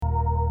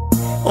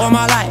All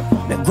my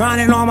life, been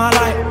grinding all my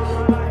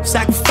life.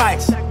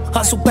 Sacrifice,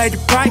 hustle paid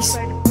the price.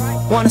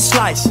 Want a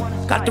slice,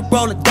 got to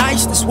roll the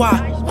dice. That's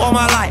why all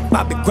my life,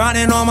 I've been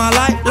grinding all my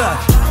life.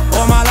 Look,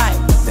 all my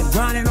life, been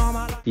grinding all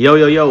my life.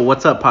 Yo,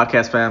 what's up,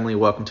 podcast family?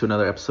 Welcome to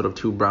another episode of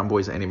Two Brown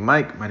Boys and a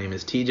Mic. My name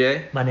is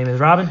TJ. My name is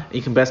Robin.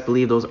 You can best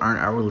believe those aren't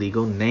our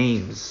legal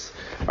names.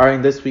 All right,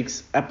 in this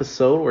week's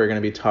episode, we're going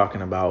to be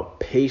talking about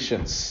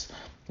patience.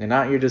 And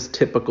not your just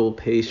typical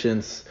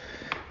patience.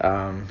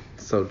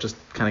 So just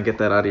kind of get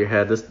that out of your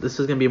head. This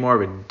is going to be more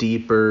of a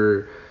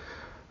deeper,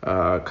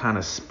 kind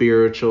of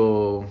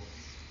spiritual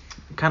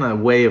kind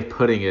of way of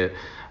putting it.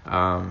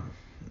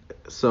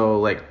 So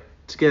like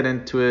to get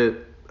into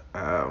it,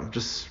 I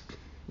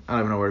don't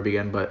even know where to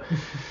begin, but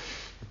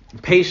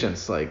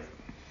patience, like,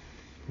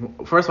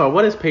 first of all,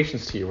 what is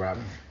patience to you,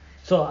 Robin?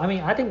 So, I mean,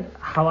 I think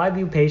how I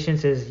view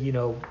patience is,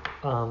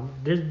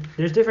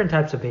 there's different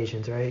types of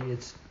patience, right?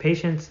 It's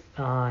patience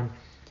on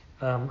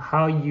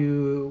how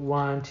you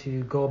want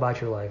to go about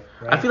your life,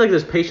 right? I feel like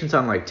there's patience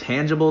on like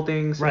tangible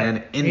things Right.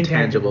 and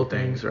intangible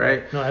things,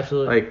 right? No,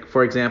 absolutely. Like,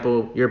 for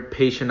example, you're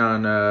patient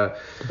on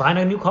buying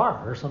a new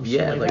car or some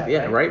shit like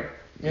that, right?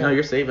 Yeah. You know,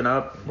 you're saving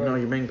up, Right.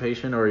 you're being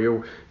patient, or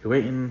you're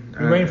waiting.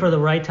 You're waiting for the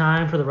right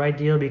time, for the right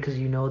deal, because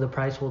you know the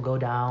price will go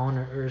down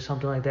or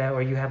something like that,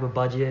 or you have a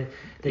budget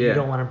that you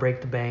don't want to break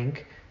the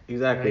bank.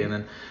 Exactly,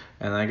 Right.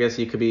 and I guess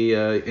you could be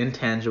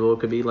intangible. It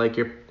could be like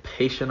you're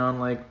patient on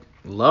like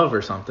love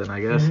or something, I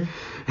guess,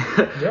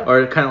 Yeah.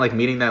 or kind of like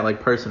meeting that like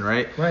person,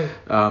 right? Right.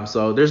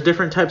 So there's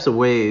different types of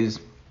ways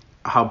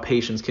how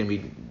patience can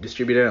be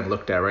distributed and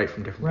looked at, right,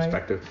 from different Right.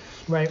 perspectives.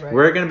 Right.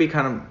 We're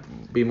gonna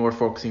be more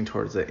focusing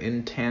towards the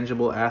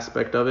intangible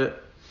aspect of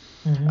it.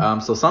 Mm-hmm.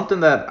 So something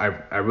that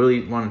I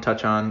really want to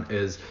touch on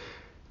is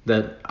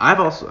that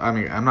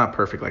I'm not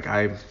perfect. Like,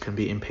 I can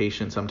be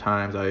impatient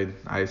sometimes. I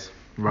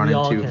run We into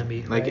all can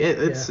be, like right?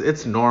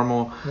 it's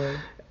normal. Right.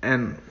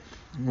 And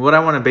what I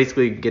want to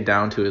basically get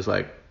down to is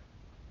like,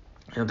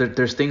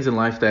 there's things in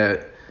life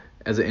that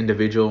as an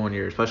individual, when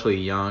you're especially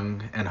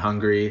young and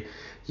hungry,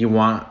 you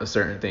want a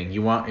certain thing.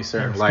 You want a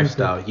certain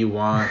lifestyle. You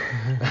want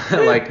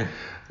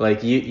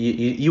like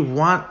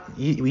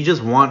you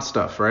just want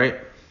stuff, right?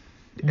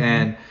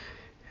 Mm-hmm.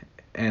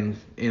 And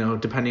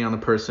depending on the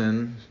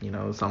person,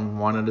 some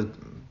want it as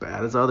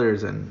bad as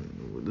others,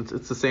 and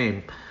it's the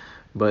same.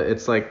 But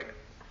it's like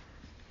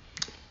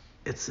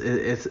it's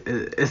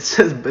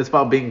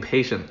about being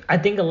patient. I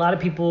think a lot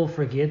of people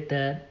forget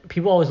that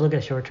people always look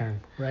at short term,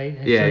 right? It's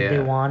like they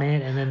want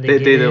it, and then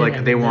They're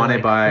like they want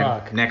it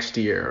by next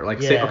year.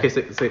 Like, Yeah.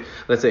 say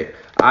let's say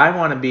I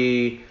want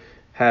to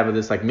have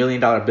this like $1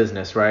 million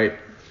business, right?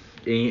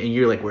 And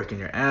you're like working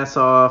your ass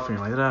off, and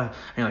you're like, and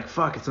you're like,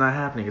 fuck, it's not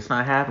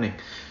happening,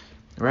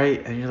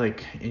 right?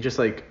 And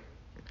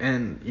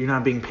and you're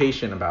not being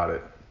patient about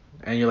it.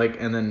 And you're like,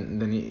 and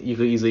then you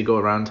could easily go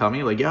around and tell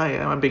me like,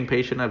 yeah, I'm being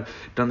patient. I've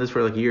done this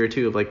for like a year or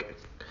two. Of like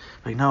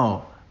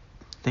no,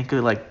 think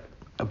of like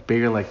a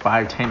bigger like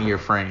 5-10 year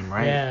frame,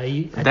 right?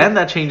 Yeah.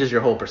 That changes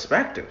your whole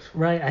perspective.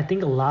 Right. I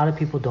think a lot of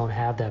people don't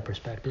have that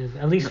perspective,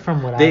 at least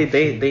from what they I've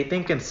seen. they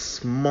think in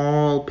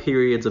small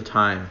periods of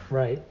time.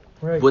 Right.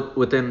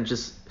 Within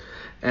just,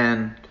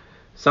 and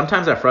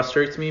sometimes that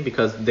frustrates me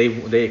because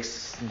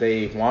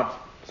they want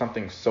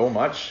something so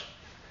much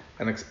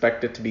and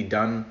expect it to be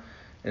done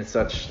in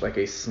such like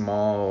a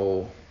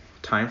small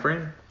time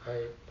frame.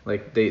 Right.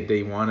 Like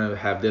they want to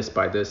have this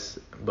by this,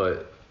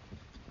 but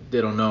they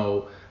don't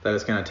know that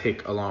it's going to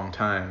take a long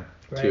time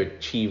to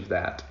achieve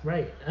that.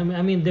 Right. I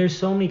mean, there's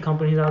so many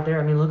companies out there.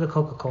 I mean, look at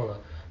Coca-Cola.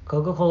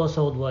 Coca-Cola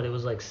sold what? It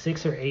was like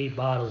 6 or 8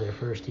 bottles their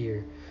first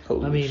year.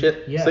 Holy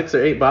shit. Yeah. 6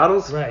 or 8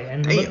 bottles? Right.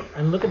 And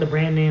damn. look at the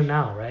brand name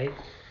now, right?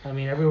 I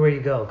mean, everywhere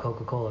you go,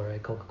 Coca-Cola,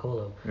 right?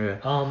 Coca-Cola.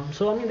 Yeah.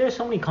 So I mean, there's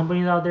so many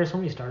companies out there, so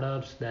many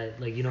startups that,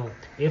 like,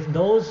 if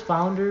those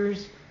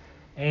founders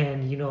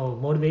and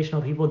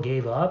motivational people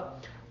gave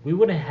up, we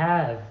wouldn't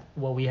have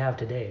what we have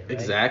today. Right?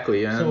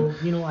 Exactly. Yeah. So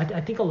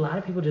I think a lot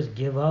of people just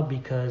give up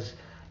because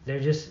they're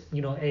just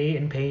A,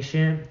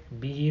 impatient,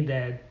 B,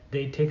 that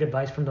they take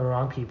advice from the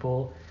wrong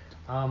people.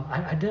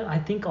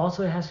 I think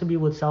also it has to be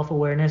with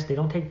self-awareness. They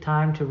don't take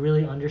time to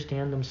really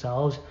understand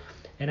themselves.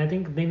 And I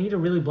think they need to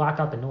really block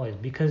out the noise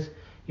because,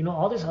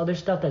 all this other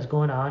stuff that's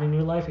going on in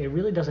your life, it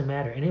really doesn't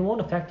matter. And it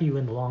won't affect you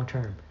in the long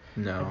term.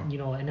 No.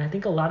 And I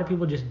think a lot of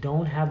people just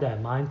don't have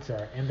that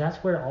mindset. And that's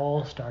where it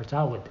all starts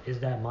out with,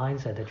 is that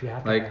mindset that you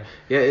have to have.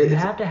 Yeah, you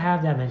have to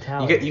have that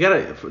mentality. You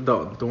gotta,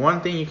 the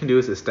one thing you can do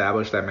is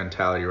establish that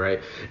mentality,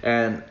 right?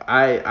 And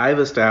I've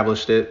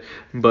established it,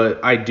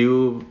 but I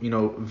do,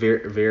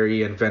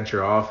 vary and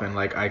venture off, and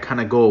like I kind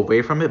of go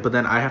away from it, but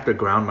then I have to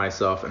ground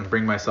myself and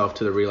bring myself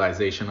to the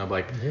realization of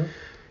like,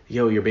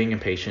 yo, you're being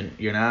impatient.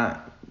 You're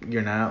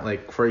not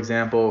like, for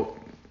example,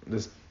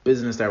 this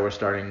business that we're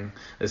starting,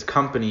 this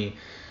company,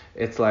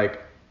 it's like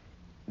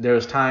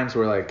there's times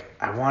where like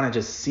I want to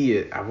just see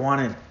it. I want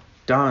it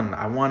done.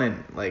 I want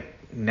it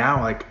like now.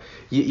 Like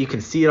you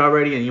can see it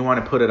already and you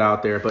want to put it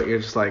out there, but you're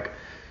just like,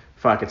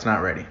 fuck, it's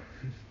not ready.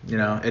 You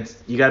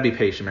gotta be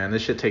patient, man.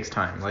 This shit takes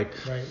time. Like,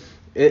 right.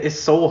 It's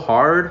so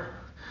hard,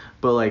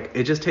 but like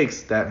it just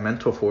takes that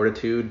mental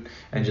fortitude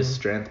and just Mhm.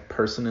 strength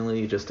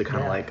personally just to kind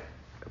of Yeah. like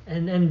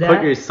And put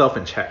that, yourself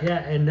in check.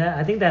 yeah, and that,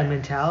 I think that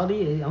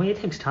mentality, I mean, it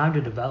takes time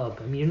to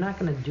develop. I mean, you're not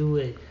gonna do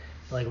it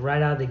like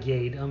right out of the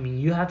gate. I mean,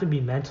 you have to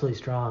be mentally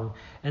strong,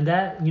 and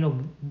that, you know,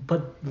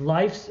 but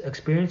life's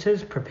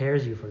experiences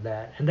prepares you for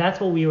that, and that's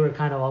what we were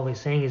kind of always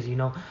saying is, you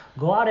know,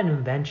 go out and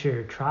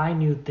adventure, try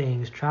new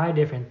things, try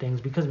different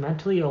things, because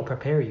mentally it'll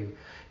prepare you.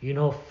 You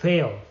know,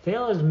 fail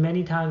as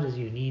many times as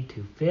you need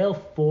to, fail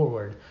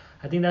forward.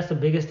 I think that's the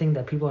biggest thing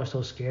that people are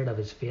so scared of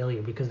is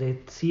failure, because they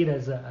see it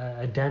as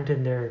a dent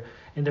in their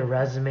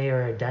resume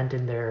or a dent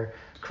in their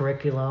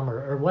curriculum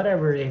or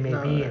whatever it may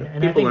No, be. And I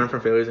people think, learn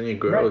from failures and you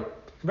grow. right,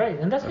 right,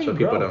 and that's how That's you what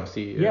people grow. don't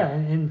see, Yeah,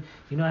 and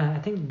you know, I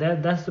think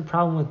that's the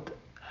problem with,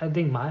 I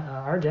think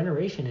our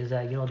generation is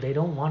that, you know, they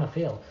don't want to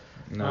fail.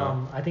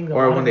 No. I think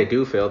Or when they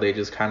do fail, they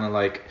just kind of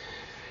like,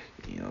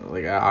 you know,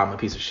 like I'm a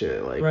piece of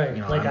shit. Like, right,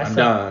 you know, like I I'm suck.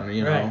 done.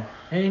 You Right. know.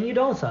 And you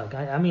don't suck.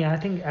 I mean, I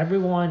think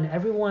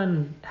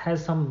everyone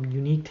has some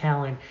unique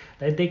talent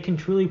that they can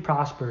truly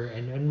prosper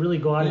and really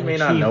go out You and may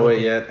achieve. not know what it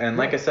they- yet, and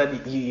like I Right.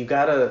 said, you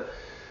gotta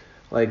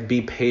like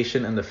be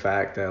patient in the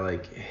fact that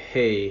like,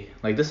 hey,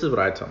 like this is what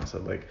I tell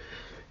myself, like,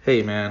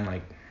 hey man,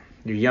 like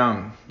you're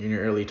young, you're in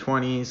your early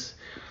 20s,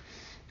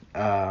 you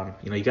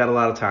know, you got a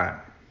lot of time,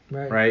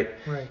 right?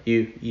 Right.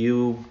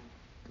 You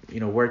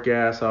know, work your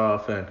ass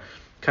off and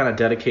kind of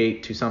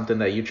dedicate to something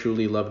that you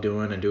truly love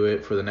doing and do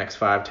it for the next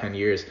 5-10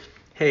 years.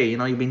 Hey, you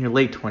know, you've been in your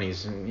late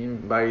 20s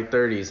and by your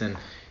 30s, and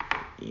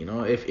you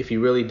know, if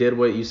you really did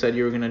what you said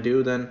you were gonna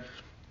do, then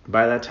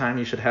by that time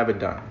you should have it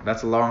done.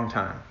 That's a long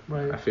time.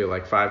 Right. I feel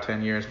like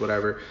 5-10 years,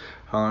 whatever,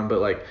 how long, but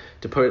like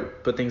to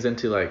put things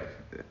into like,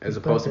 as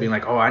opposed to being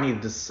like, oh, I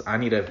need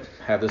to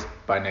have this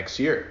by next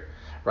year,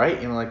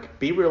 right? You know, like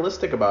be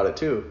realistic about it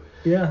too.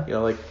 Yeah. You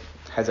know, like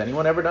has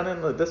anyone ever done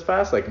it this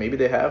fast? Like maybe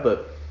they have,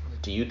 but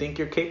do you think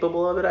you're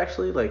capable of it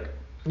actually? Like,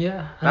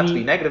 Yeah. not to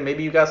be negative,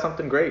 maybe you got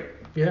something great.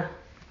 Yeah.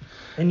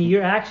 And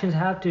your actions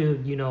have to,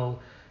 you know,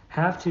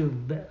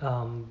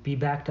 be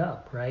backed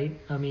up, right?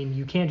 I mean,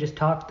 you can't just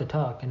talk the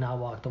talk and not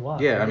walk the walk.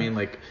 Yeah, right? I mean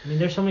like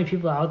there's so many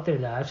people out there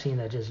that I've seen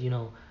that just, you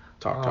know,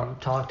 talk, and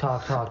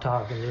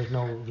there's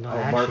no, you know, oh,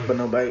 action. mark but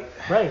no bite.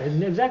 Right,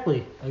 and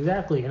exactly.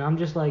 And I'm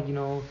just like, you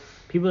know,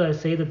 people that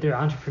say that they're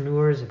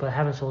entrepreneurs but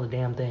haven't sold a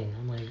damn thing.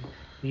 I'm like,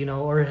 you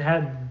know, or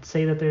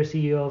say that they're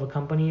CEO of a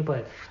company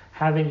but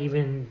haven't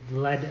even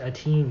led a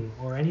team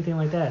or anything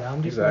like that.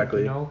 I'm just like,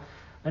 you know,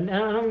 and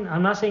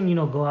I'm not saying, you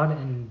know, go out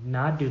and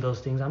not do those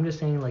things. I'm just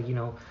saying, like, you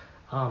know,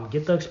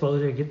 get the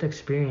exposure, get the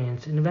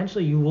experience, and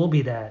eventually you will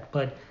be that.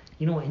 But,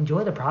 you know,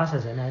 enjoy the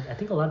process. And I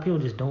think a lot of people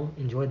just don't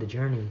enjoy the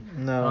journey.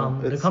 No,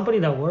 the company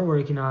that we're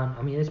working on,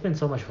 I mean, it's been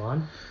so much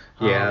fun.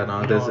 Yeah, no,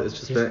 you it is. know, It's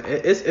just been,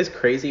 it's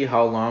crazy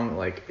how long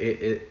like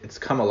it's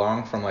come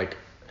along from like,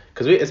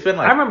 cause it's been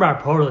like. I remember our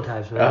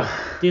prototypes, man.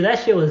 Dude, that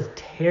shit was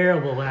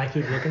terrible when I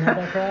keep looking at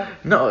that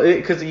crap. No,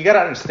 cause you gotta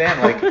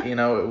understand, like, you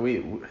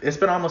know, it's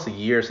been almost a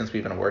year since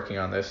we've been working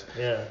on this.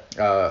 Yeah.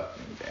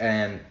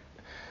 And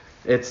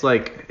it's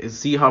like,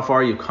 see how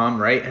far you've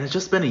come, right? And it's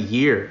just been a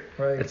year.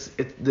 Right. It's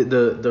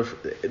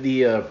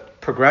the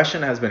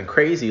progression has been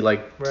crazy.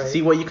 Like, to Right.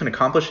 see what you can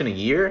accomplish in a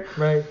year.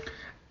 Right.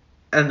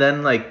 And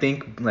then like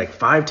think like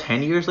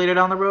 5-10 years later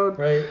down the road.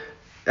 Right.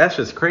 That's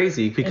just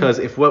crazy, because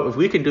if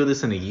we can do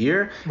this in a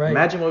year, Right.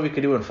 imagine what we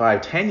could do in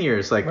 5-10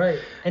 years. Like Right.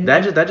 And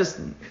that just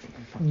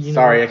you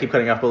sorry, know, I keep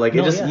cutting off, but like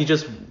No, it just yeah. you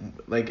just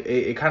like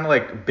it kind of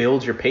like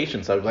builds your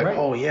patience. I was like, Right.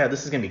 oh yeah,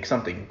 this is gonna be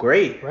something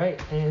great. Right.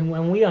 And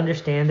when we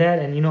understand that,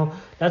 and you know,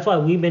 that's why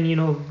we've been, you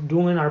know,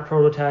 doing our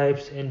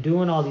prototypes and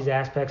doing all these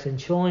aspects and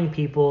showing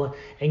people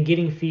and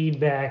getting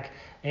feedback,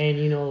 and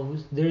you know,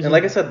 there's And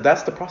like I said,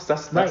 that's the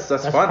process. That's the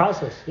fun.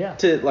 process. Yeah.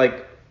 To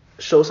like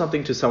show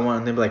something to someone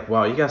and they'll be like,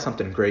 wow, you got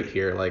something great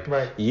here. Like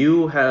Right.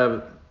 you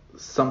have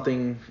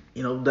something,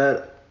 you know,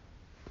 that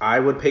I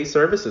would pay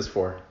services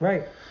for.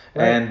 Right.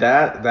 And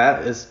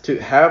that is to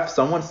have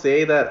someone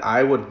say that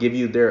I would give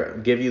you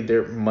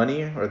their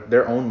money or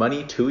their own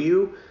money to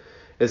you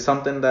is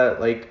something that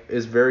like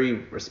is very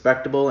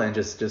respectable and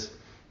just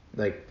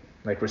like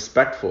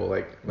respectful,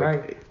 like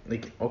Right.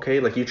 like okay,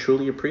 like you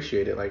truly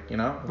appreciate it, like, you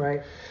know.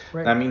 Right.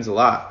 Right. That means a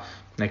lot.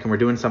 Like, when we're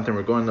doing something,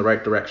 we're going in the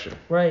right direction.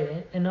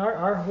 Right, and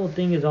our whole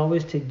thing is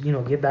always to, you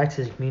know, give back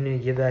to the community,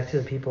 give back to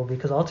the people,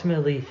 because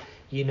ultimately,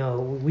 you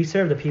know, we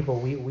serve the people.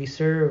 We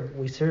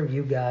serve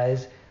you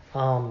guys.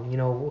 You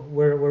know,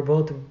 we're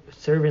both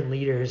servant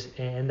leaders,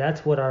 and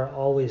that's what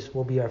always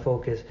will be our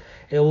focus.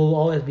 It will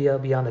always be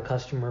on the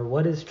customer.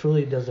 What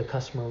truly does the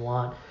customer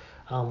want?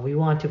 We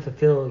want to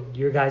fulfill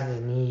your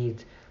guys'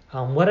 needs.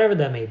 Whatever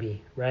that may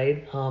be,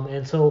 right?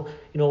 And so,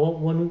 you know,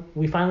 when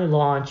we finally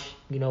launch,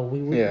 you know,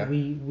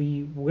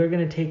 we're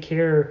gonna take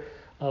care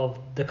of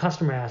the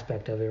customer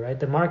aspect of it, right?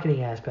 The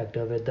marketing aspect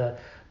of it,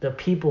 the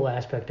people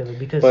aspect of it,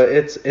 because. But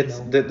it's you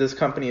know, this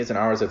company isn't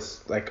ours.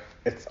 It's like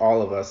it's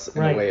all of us in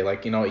Right. a way.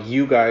 Like, you know,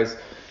 you guys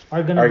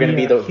are gonna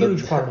be the a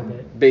huge part of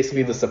it. basically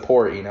you know? the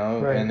support, you know,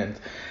 Right.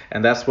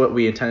 and that's what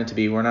we intended to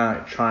be. We're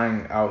not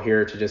trying out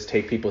here to just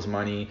take people's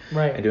money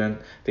Right. and doing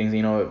things,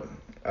 you know.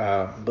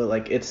 But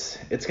like it's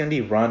gonna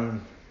be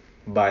run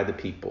by the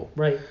people.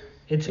 Right.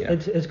 It's Yeah.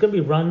 it's gonna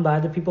be run by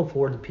the people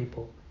for the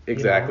people. you know?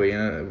 Exactly,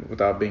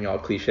 without being all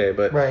cliche,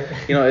 but Right.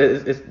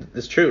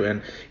 it's true,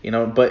 and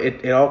but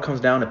it all comes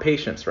down to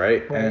patience,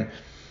 right? Right.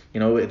 And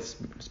it's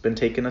been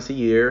taking us a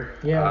year.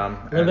 Yeah,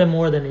 a little bit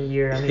more than a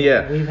year. I mean,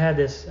 Yeah. we've had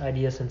this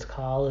idea since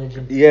college,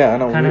 and Yeah, I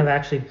know. kind of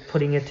actually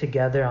putting it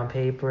together on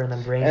paper and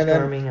then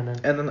brainstorming,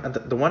 and then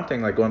the one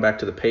thing, like going back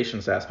to the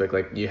patience aspect,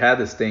 like you had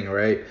this thing,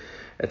 right?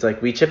 It's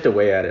like we chipped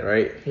away at it,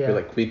 right? Yeah.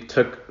 Like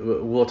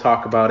we'll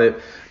talk about it.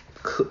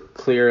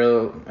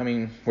 Clear. I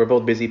mean, we're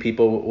both busy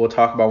people. We'll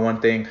talk about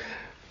one thing,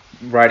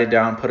 write it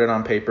down, put it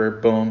on paper,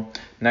 boom.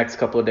 Next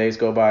couple of days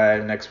go by,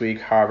 next week,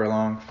 however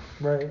long,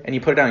 right. and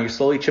you put it down. You're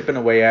slowly chipping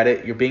away at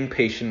it. You're being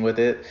patient with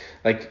it.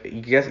 Like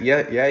you guess,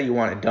 yeah, you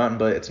want it done,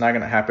 but it's not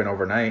gonna happen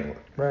overnight.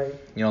 Right.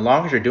 As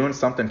long as you're doing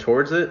something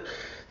towards it,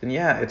 then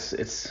it's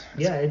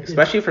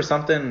especially for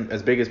something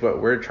as big as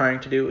what we're trying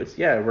to do.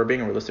 We're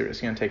being realistic. It's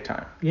gonna take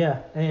time. Yeah,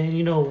 and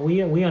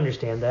we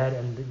understand that,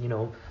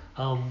 and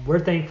we're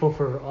thankful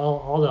for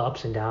all the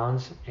ups and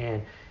downs,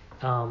 and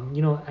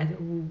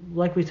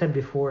like we said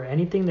before,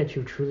 anything that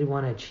you truly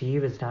want to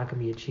achieve is not going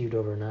to be achieved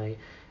overnight.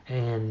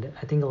 And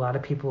I think a lot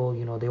of people,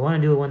 they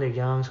want to do it when they're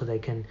young so they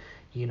can,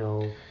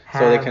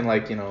 have, so they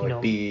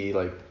can be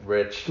like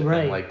rich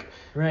Right, and like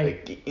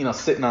right.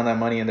 sitting on that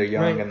money and they're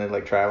young Right. and they're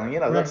like traveling.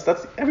 Right.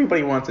 That's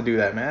everybody wants to do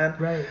that, man.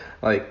 Right.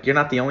 Like you're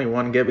not the only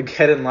one. Get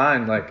in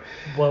line. Like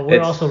Well,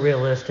 we're also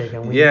realistic,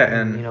 and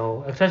and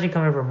especially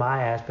coming from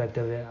my aspect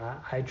of it,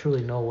 I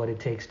truly know what it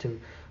takes to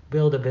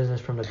build a business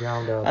from the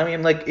ground up. I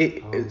mean, like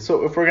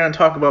so if we're gonna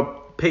talk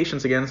about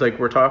patience again, it's like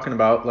we're talking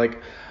about,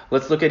 like,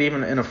 let's look at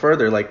even in a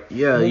further, like,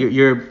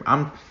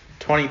 I'm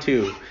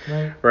 22,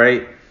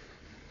 right?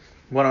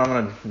 What, I'm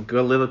gonna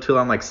go live till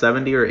I'm like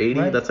 70 or 80?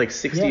 Right. That's like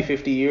 60, Yeah.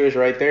 50 years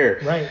right there.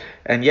 Right.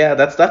 And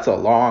that's a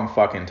long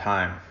fucking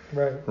time.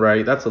 Right.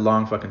 Right? That's a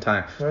long fucking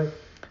time. Right.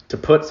 To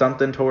put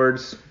something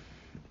towards,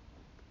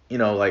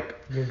 like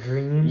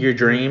your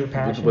dream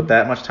passion. with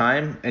that much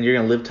time, and you're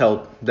gonna live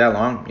till that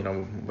long,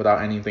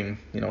 without anything,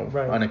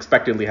 Right.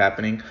 unexpectedly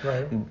happening.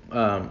 Right.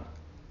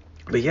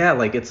 But yeah,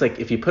 like it's like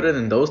if you put it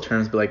in those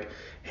terms, be like,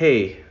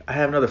 hey, I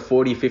have another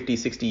 40, 50,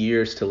 60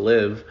 years to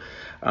live.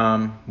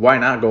 Why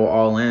not go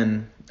all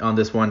in on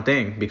this one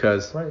thing?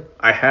 Because Right.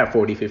 I have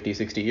 40, 50,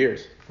 60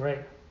 years.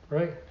 Right.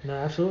 No,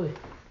 absolutely.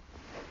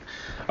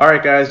 All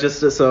right, guys,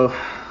 just so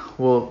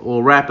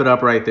we'll wrap it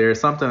up right there.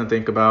 Something to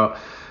think about.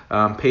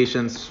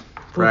 Patience,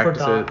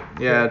 practice it.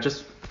 Yeah,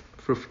 just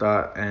food for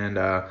thought. And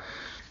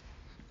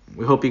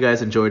we hope you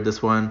guys enjoyed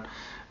this one.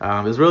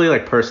 It was really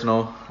like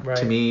personal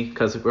to me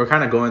because we're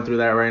kind of going through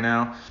that right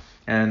now,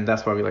 and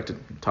that's why we like to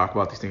talk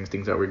about these things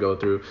that we go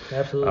through.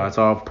 Absolutely. It's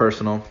all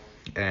personal,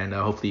 and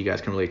hopefully you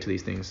guys can relate to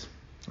these things,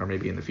 or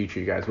maybe in the future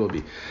you guys will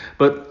be.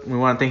 But we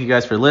want to thank you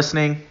guys for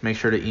listening. Make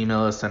sure to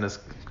email us, send us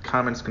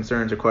comments,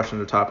 concerns, or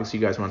questions or topics you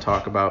guys want to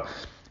talk about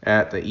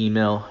at the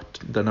email,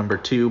 the number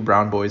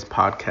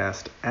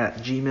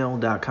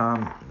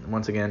 2brownboyspodcast@gmail.com.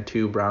 Once again,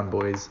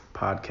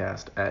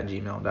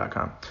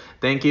 2brownboyspodcast@gmail.com.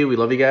 Thank you. We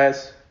love you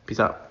guys. Peace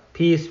out.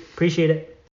 Peace. Appreciate it.